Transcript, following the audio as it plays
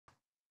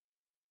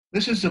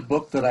This is a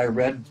book that I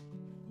read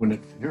when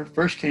it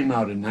first came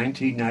out in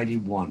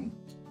 1991.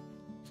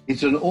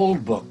 It's an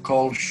old book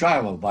called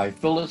Shiloh by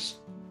Phillis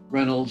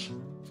Reynolds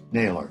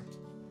Naylor.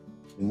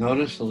 You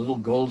notice the little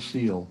gold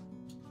seal.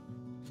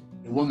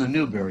 It won the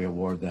Newbery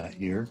Award that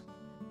year.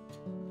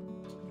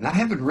 And I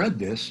haven't read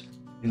this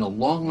in a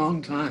long,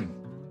 long time.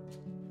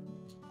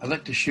 I'd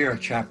like to share a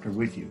chapter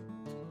with you.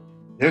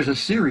 There's a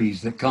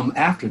series that come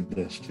after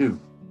this too,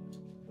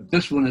 but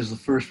this one is the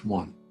first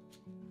one.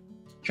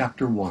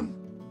 Chapter 1.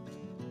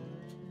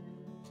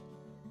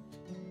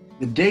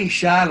 The day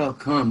Shiloh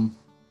come,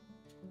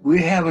 we're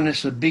having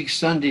us a big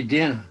Sunday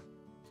dinner.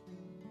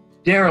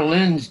 Dara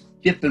Lynn's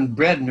dipping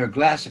bread in her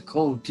glass of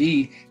cold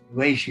tea the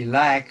way she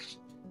likes,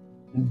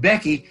 and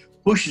Becky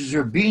pushes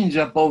her beans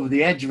up over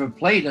the edge of her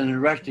plate in a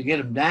rush to get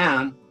them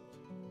down.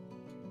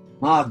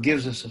 Ma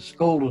gives us a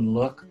scolding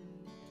look.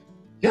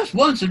 Just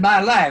once in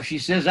my life, she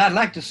says, I'd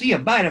like to see a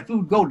bite of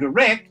food go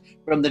direct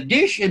from the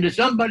dish into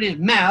somebody's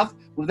mouth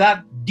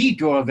without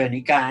detour of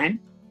any kind.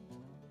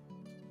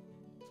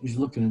 She's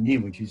looking at me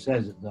when she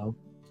says it, though.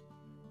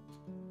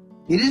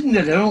 It isn't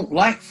that I don't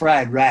like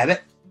fried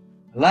rabbit.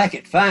 I like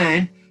it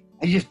fine.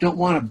 I just don't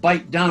want to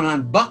bite down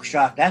on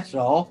buckshot, that's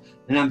all,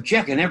 and I'm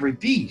checking every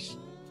piece.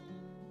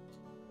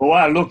 Oh,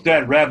 I looked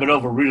that rabbit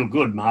over real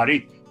good,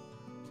 Marty.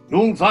 You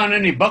won't find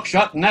any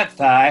buckshot in that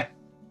thigh,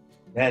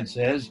 Dad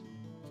says,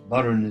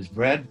 buttering his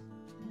bread.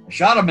 I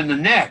shot him in the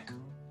neck.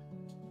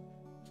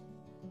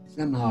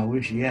 Somehow I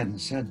wish he hadn't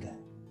said that.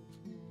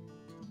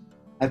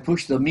 I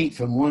pushed the meat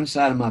from one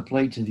side of my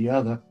plate to the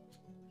other,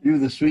 threw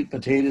the sweet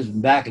potatoes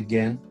and back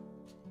again.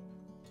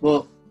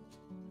 Well,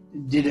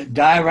 did it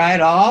die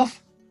right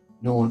off?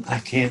 Knowing I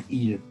can't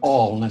eat it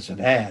all unless it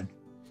had.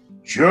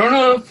 Sure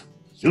enough,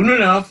 soon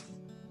enough.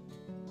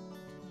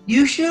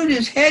 You shoot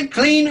his head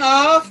clean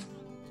off?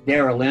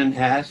 Dara Lynn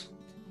asked.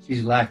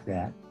 She's like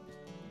that.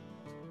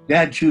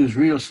 Dad chews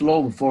real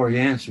slow before he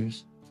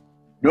answers.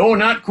 No,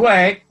 not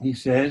quite, he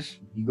says.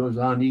 He goes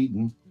on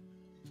eating,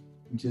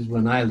 which is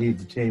when I leave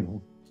the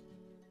table.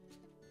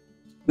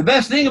 The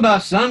best thing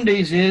about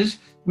Sundays is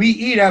we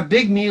eat our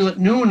big meal at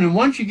noon, and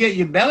once you get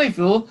your belly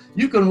full,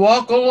 you can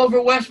walk all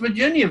over West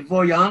Virginia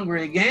before you're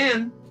hungry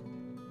again.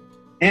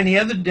 Any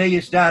other day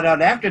you start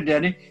out after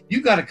dinner,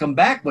 you got to come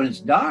back when it's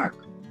dark.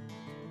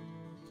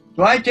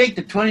 So I take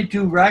the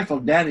 .22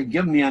 rifle Dad had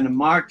given me on the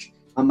march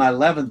on my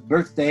 11th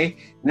birthday,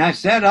 and I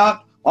set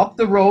out up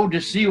the road to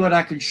see what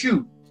I could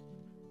shoot.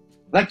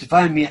 I'd like to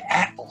find me an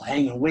apple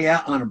hanging way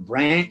out on a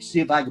branch,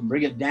 see if I can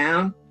bring it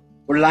down,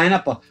 or line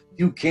up a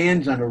few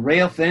cans on a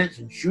rail fence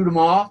and shoot them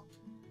off.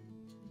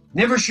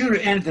 Never shoot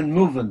at anything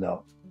moving,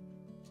 though.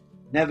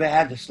 Never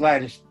had the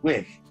slightest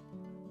wish.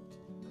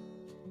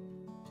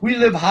 We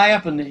live high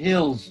up in the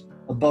hills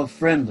above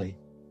Friendly.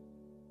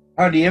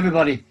 Hardly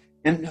anybody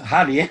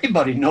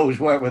knows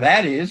where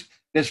that is,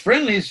 because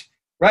Friendly's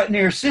right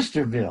near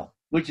Sisterville,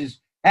 which is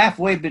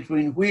halfway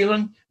between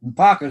Wheeling and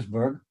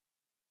Parkersburg.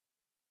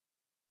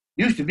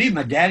 Used to be,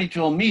 my daddy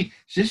told me,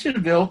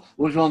 Sisterville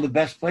was one of the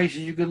best places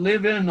you could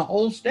live in the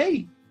whole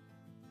state.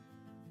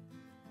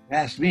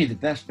 Asked me the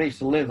best place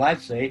to live,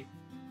 I'd say,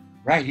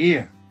 right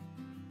here,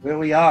 where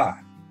we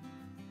are.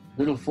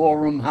 Little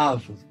 4-room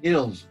house with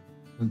hills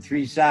on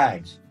 3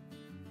 sides.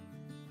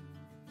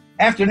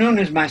 Afternoon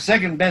is my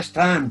second best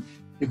time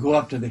to go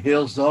up to the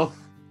hills, though.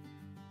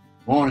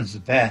 Morning's the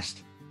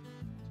best,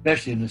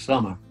 especially in the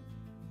summer.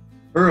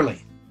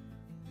 Early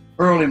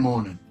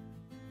morning.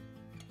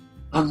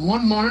 On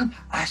one morning,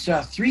 I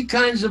saw 3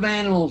 kinds of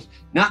animals,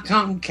 not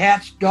counting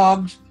cats,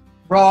 dogs,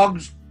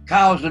 frogs,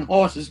 cows, and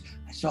horses.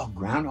 I saw a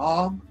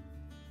groundhog.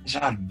 I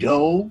saw a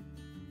doe,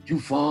 2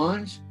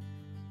 fawns.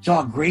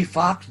 Saw a gray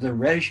fox with a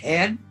reddish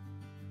head.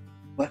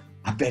 But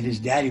I bet his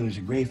daddy was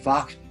a gray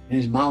fox and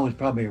his mom was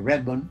probably a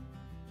red one.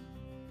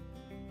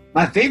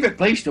 My favorite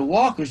place to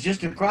walk was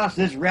just across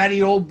this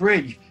ratty old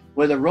bridge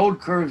where the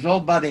road curves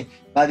over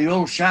by the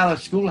old Shiloh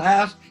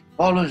schoolhouse,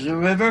 follows the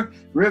river.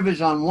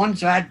 River's on one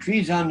side,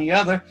 trees on the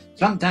other,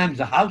 sometimes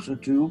a house or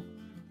two.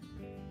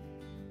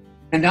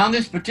 And on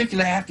this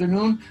particular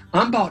afternoon,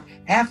 I'm about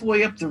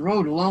halfway up the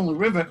road along the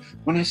river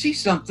when I see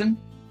something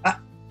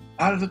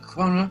out of the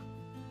corner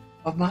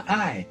of my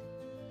eye.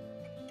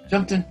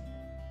 Something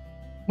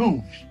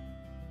moves.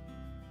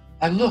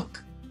 I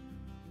look,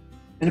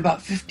 and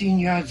about 15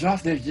 yards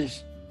off, there's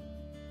this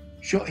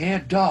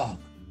short-haired dog.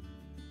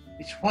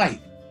 It's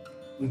white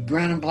with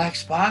brown and black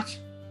spots.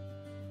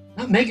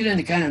 Not making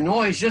any kind of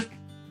noise, just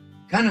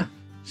kind of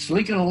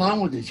slinking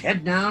along with his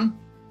head down,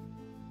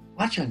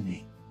 watching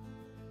me.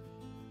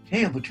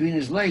 Tail between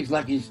his legs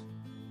like he's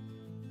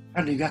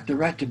hardly got the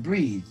right to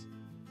breathe.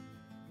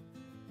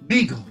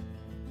 Beagle,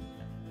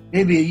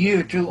 maybe a year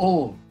or 2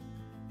 old.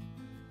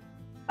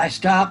 I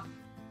stop,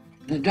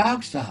 and the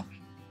dog stops.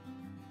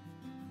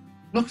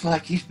 Looks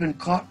like he's been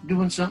caught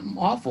doing something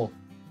awful,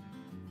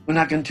 when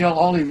I can tell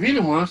all he really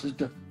wants is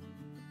to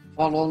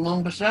follow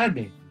along beside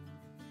me.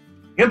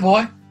 Here,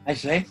 boy, I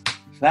say,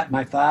 slap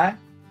my thigh.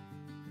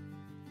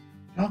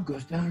 Dog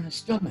goes down in his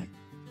stomach,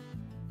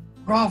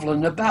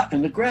 groveling about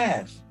in the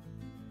grass.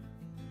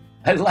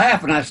 I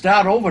laugh and I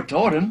start over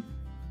toward him.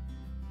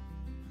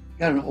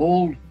 Got an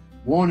old,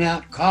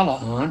 worn-out collar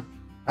on,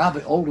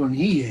 probably older than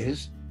he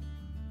is.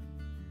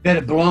 Bet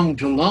it belonged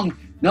to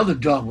another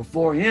dog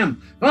before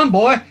him. Come on,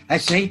 boy, I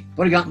say,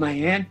 putting out my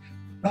hand.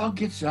 Dog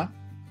gets up.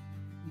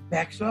 He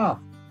backs off.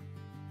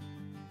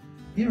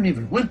 He don't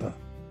even whimper.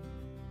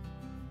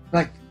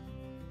 Like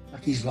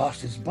he's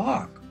lost his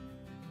bark.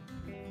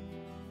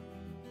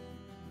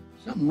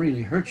 Something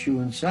really hurts you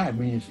inside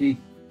when you see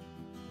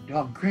a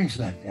dog cringe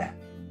like that.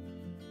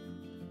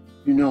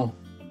 You know,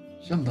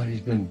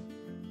 somebody's been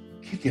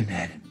kicking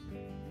at him.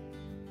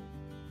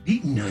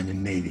 Beating on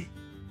him, maybe.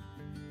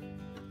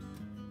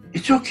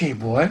 It's okay,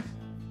 boy,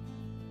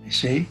 I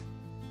say,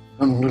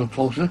 come a little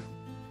closer.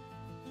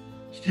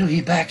 Still,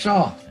 he backs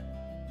off.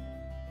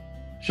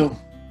 So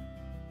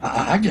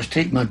I just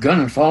take my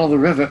gun and follow the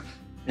river,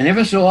 and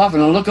every so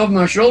often I look over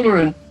my shoulder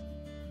and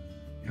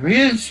there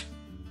he is,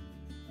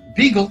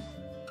 Beagle.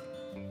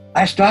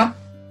 I stop,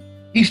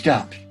 he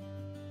stops.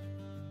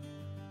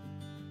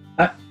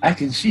 I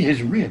can see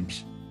his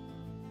ribs.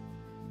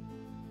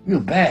 Real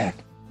bad.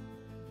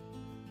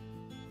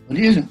 But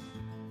he isn't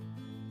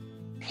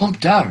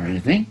plumped out or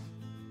anything.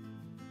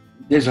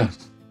 There's a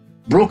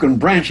broken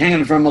branch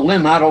hanging from a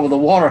limb out over the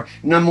water,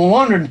 and I'm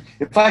wondering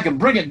if I can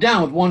bring it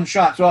down with one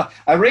shot. So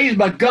I raise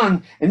my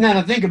gun, and then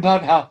I think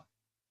about how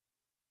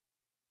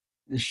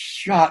the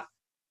shot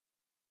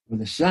or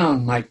the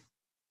sound might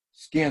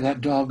scare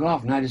that dog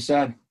off, and I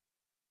decide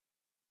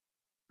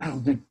I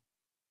don't think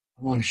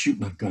I want to shoot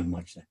my gun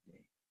much that day.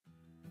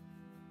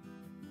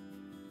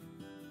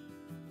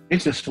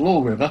 It's a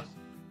slow river.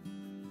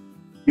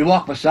 You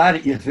walk beside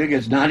it, you figure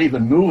it's not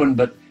even moving,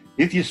 but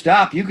if you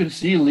stop, you can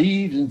see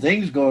leaves and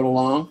things going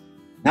along.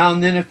 Now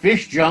and then a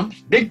fish jumps,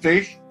 big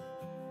fish.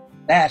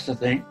 That's the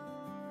thing.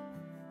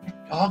 The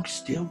dog's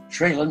still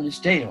trailing his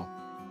tail,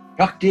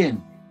 tucked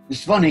in.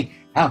 It's funny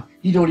how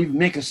he don't even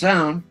make a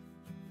sound.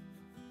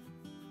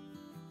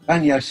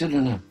 Finally, I sit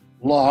on a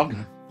log,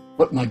 I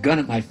put my gun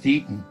at my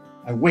feet, and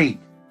I wait.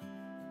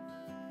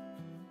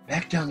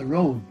 Back down the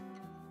road,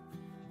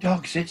 the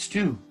dog sits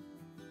too.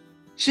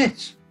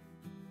 Sits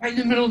right in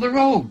the middle of the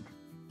road,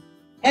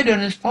 head on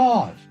his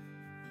paws.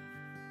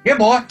 Here,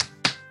 boy,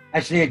 I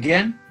say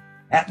again,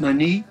 at my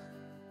knee.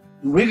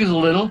 He wiggles a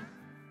little.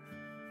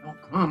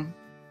 Don't come.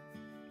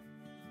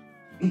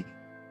 Maybe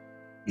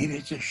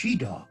it's a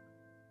she-dog.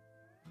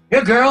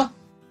 Here, girl,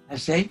 I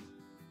say.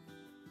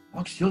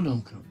 Dog still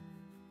don't come.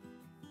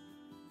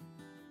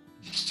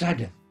 I decide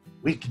to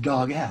wait the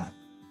dog out.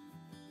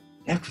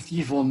 After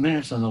 3 or 4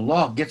 minutes on the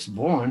log gets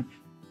boring,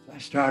 so I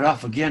start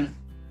off again.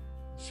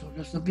 So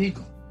does the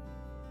Beagle.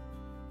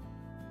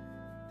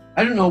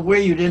 I don't know where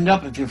you'd end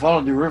up if you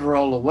followed the river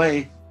all the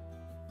way.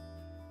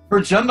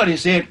 Heard somebody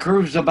say it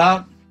curves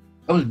about,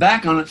 comes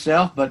back on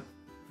itself, but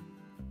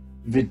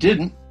if it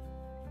didn't,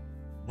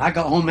 and I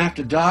got home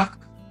after dark,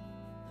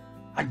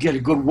 I'd get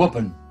a good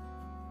whooping.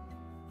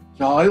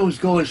 So I always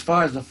go as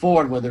far as the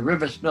ford where the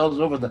river spills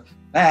over the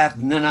path,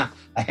 and then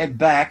I head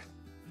back.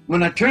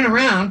 When I turn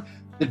around,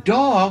 the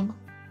dog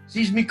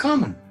sees me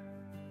coming.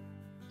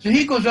 So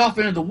he goes off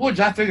into the woods.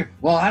 I figure,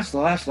 well, that's the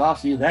last I'll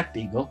see of that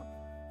Beagle.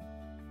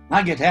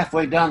 I get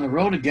halfway down the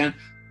road again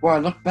where I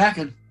look back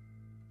and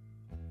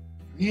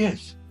there he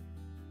is.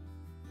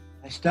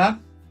 I stop,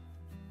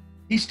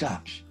 he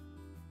stops.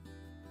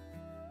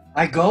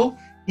 I go,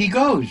 he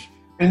goes.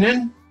 And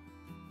then,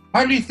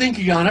 hardly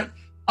thinking on it,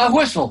 I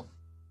whistle.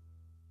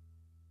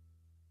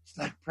 It's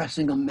like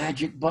pressing a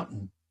magic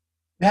button.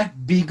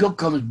 That Beagle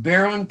comes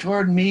barreling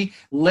toward me,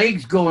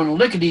 legs going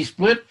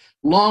lickety-split,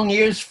 long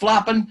ears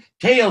flopping,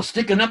 tail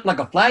sticking up like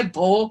a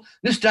flagpole.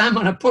 This time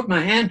when I put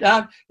my hand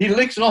out, he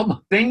licks all my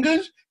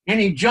fingers, and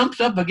he jumps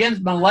up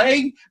against my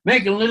leg,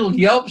 making little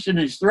yelps in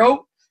his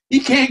throat. He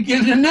can't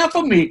get enough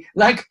of me,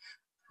 like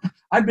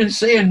I've been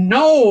saying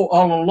no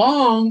all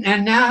along,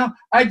 and now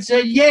I'd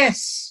said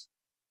yes.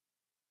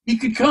 He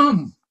could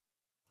come.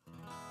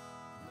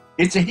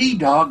 It's a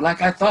he-dog,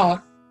 like I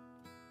thought.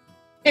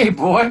 Hey,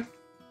 boy.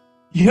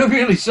 You're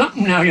really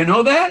something now, you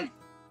know that?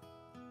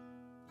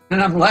 And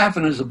I'm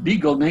laughing as the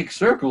Beagle makes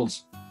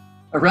circles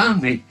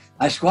around me.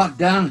 I squat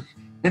down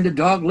and the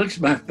dog licks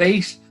my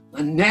face,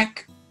 my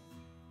neck.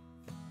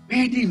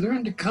 Where'd he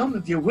learn to come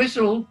if you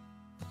whistle,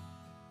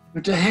 or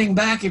to hang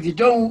back if you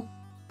don't?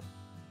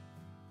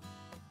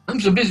 I'm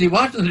so busy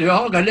watching the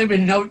dog, I didn't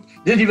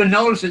even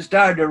notice it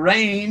started to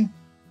rain.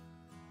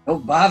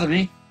 Don't bother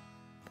me.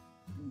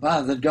 Don't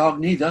bother the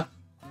dog neither.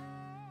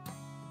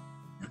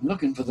 I'm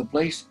looking for the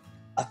place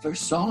I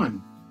first saw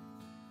him.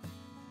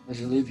 Does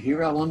he live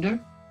here, I wonder?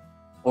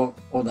 Or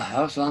the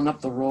house on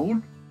up the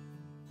road?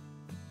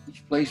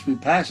 Each place we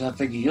pass, I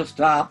figure he'll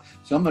stop.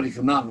 Somebody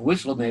come out and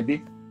whistle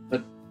maybe,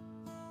 but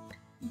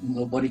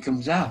nobody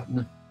comes out. And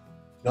the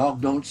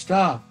dog don't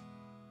stop.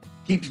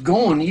 Keeps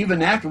going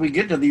even after we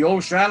get to the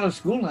old Shiloh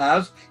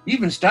schoolhouse.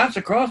 Even starts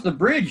across the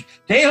bridge,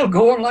 tail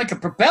going like a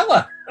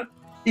propeller.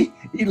 He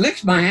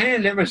licks my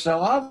hand every so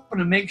often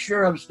to make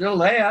sure I'm still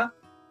there.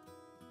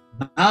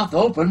 Mouth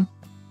open,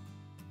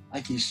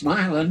 like he's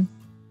smiling.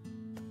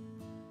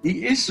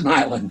 He is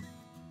smiling.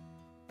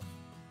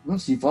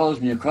 Once he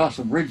follows me across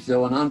the bridge,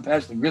 though, and on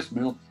past the grist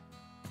mill,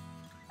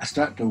 I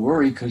start to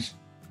worry because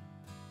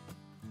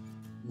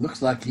it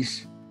looks like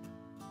he's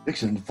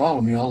fixing to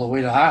follow me all the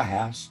way to our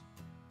house.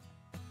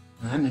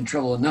 I'm in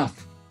trouble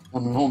enough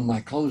coming home, my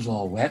clothes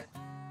all wet.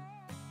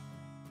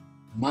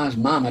 My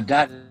mama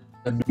died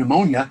of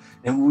pneumonia,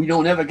 and we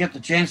don't ever get the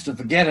chance to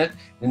forget it.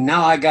 And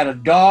now I got a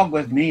dog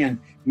with me, and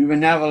we were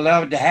never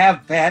allowed to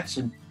have pets.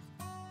 And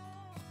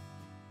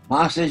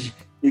Ma says,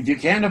 if you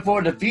can't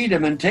afford to feed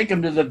them and take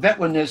them to the vet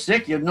when they're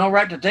sick, you have no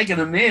right to taking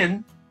them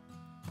in.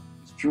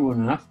 It's true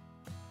enough.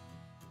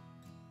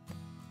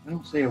 I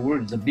don't say a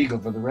word to the beagle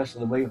for the rest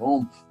of the way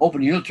home,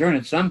 hoping he'll turn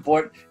at some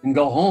point and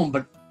go home,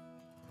 but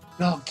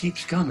the dog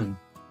keeps coming.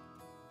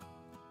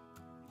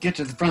 Get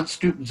to the front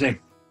stoop and say,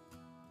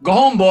 "Go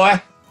home,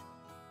 boy."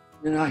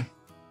 And I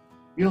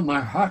feel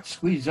my heart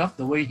squeeze up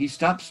the way he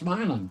stops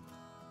smiling.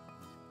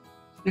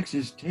 Sticks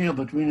his tail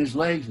between his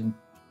legs and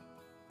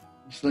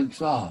he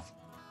slinks off.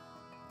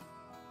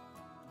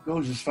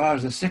 Goes as far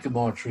as the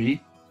sycamore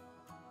tree.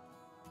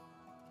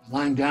 He's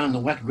lying down in the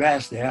wet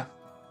grass there,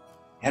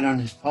 head on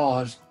his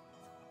paws.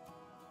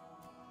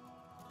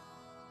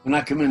 When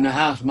I come in the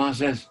house, Ma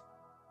says,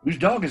 "Whose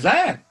dog is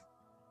that?"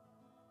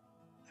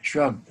 I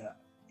shrugged.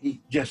 He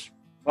just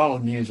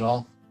followed me is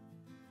all.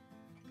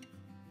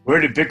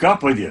 "Where'd he pick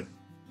up with you?"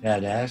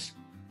 Dad asked.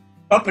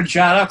 "Up in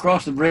Shiloh,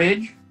 across the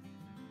bridge.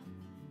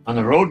 On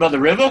the road by the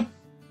river?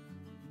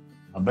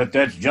 I'll bet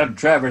that's Judd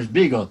Travers'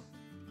 beagle.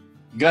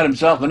 He got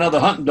himself another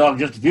hunting dog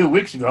just a few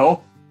weeks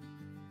ago."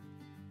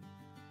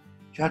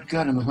 "Judd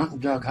got him a hunting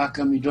dog. How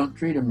come you don't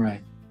treat him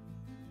right?"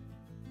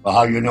 "Well,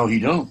 how you know he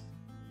don't?"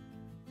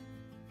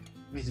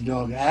 "The way the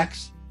dog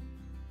acts.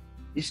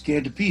 He's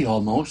scared to pee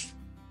almost."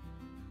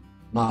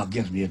 Ma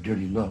gives me a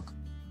dirty look.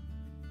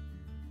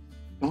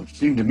 "Don't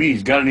seem to me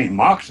he's got any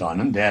marks on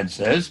him," Dad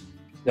says,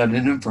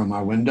 studying him from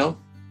our window.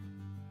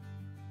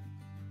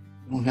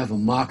 "Don't have a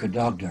mark a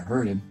dog to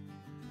hurt him,"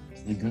 I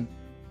was thinking.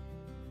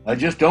 "I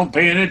just don't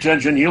pay any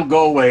attention. He'll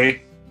go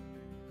away."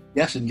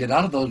 "Yes, and get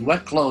out of those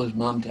wet clothes,"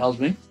 Mom tells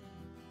me.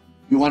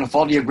 "You want to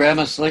follow your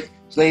grandma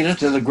Slater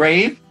to the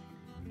grave?"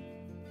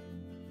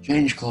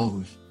 Change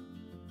clothes.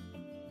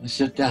 I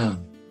sit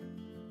down.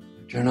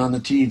 I turn on the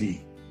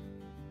TV.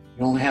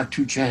 We only have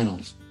 2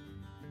 channels.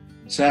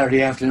 On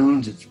Saturday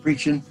afternoons, it's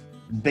preaching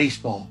and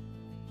baseball.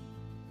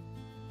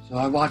 So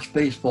I watch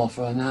baseball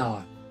for an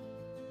hour.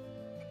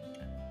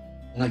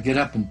 Then I get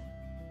up and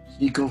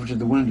sneak over to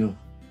the window.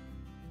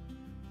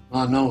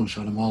 Ma knows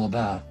what I'm all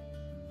about.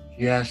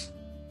 She asks,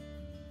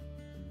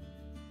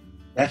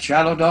 "That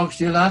Shiloh dog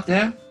still out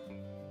there?"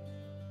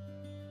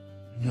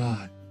 I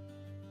nod.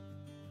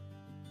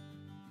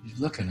 He's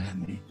looking at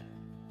me.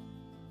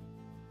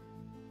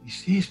 He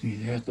sees me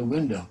there at the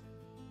window,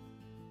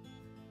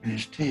 and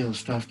his tail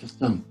starts to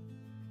thump.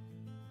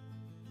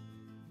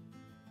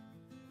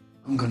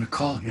 I'm going to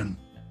call him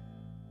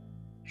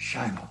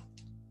Shiloh.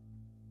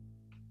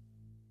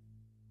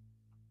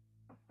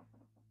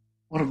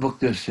 What a book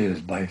this is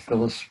by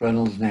Phillis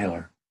Reynolds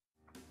Naylor.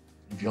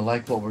 If you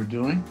like what we're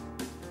doing,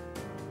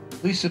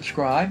 please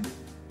subscribe.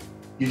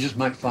 You just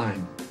might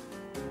find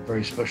a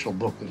very special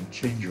book that will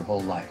change your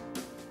whole life.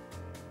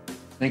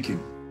 Thank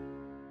you.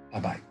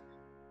 Bye-bye.